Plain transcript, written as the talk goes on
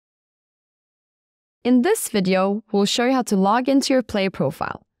In this video, we'll show you how to log into your player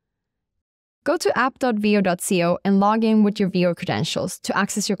profile. Go to app.veo.co and log in with your Veo credentials to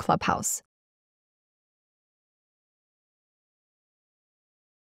access your Clubhouse.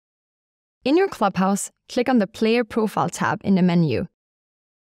 In your Clubhouse, click on the Player Profile tab in the menu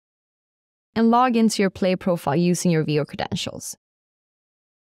and log into your player profile using your Veo credentials.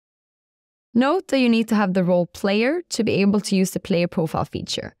 Note that you need to have the role Player to be able to use the Player Profile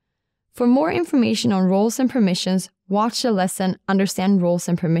feature. For more information on roles and permissions, watch the lesson Understand Roles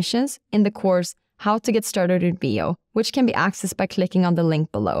and Permissions in the course How to Get Started with Veo, which can be accessed by clicking on the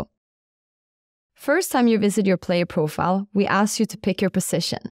link below. First time you visit your player profile, we ask you to pick your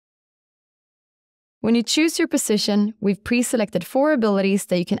position. When you choose your position, we've pre-selected 4 abilities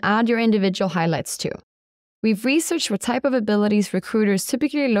that you can add your individual highlights to. We've researched what type of abilities recruiters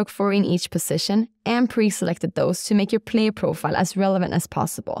typically look for in each position and pre-selected those to make your player profile as relevant as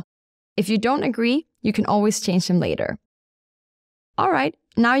possible. If you don't agree, you can always change them later. Alright,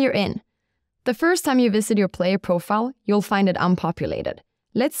 now you're in. The first time you visit your player profile, you'll find it unpopulated.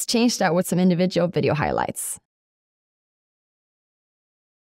 Let's change that with some individual video highlights.